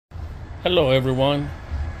Hello everyone.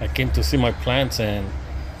 I came to see my plants and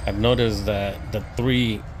I've noticed that the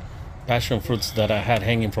three passion fruits that I had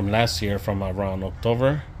hanging from last year from around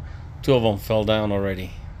October, two of them fell down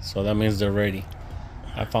already. So that means they're ready.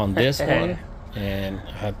 I found this one and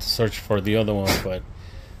I had to search for the other one, but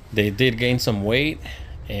they did gain some weight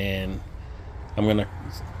and I'm gonna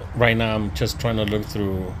right now I'm just trying to look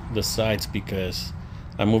through the sides because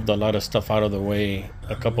I moved a lot of stuff out of the way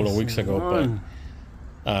a couple of weeks ago, but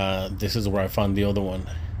this is where I found the other one.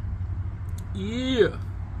 Yeah.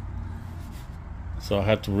 So I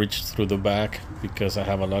had to reach through the back because I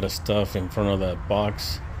have a lot of stuff in front of the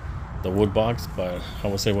box, the wood box, but I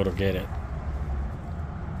was able to get it.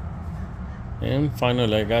 And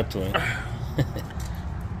finally I got to it.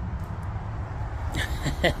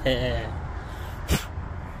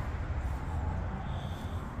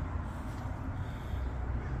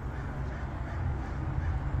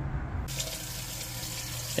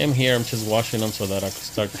 I'm here, I'm just washing them so that I can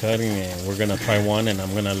start cutting, and we're gonna try one and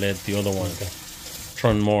I'm gonna let the other one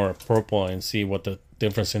turn more purple and see what the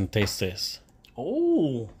difference in taste is.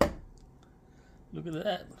 Oh, look at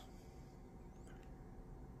that.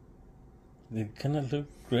 They kind of look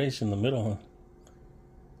grayish in the middle,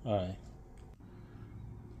 huh? Alright.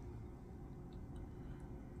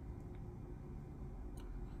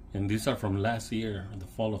 And these are from last year, the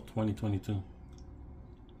fall of 2022.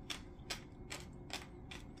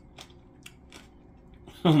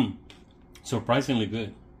 Surprisingly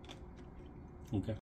good. Okay.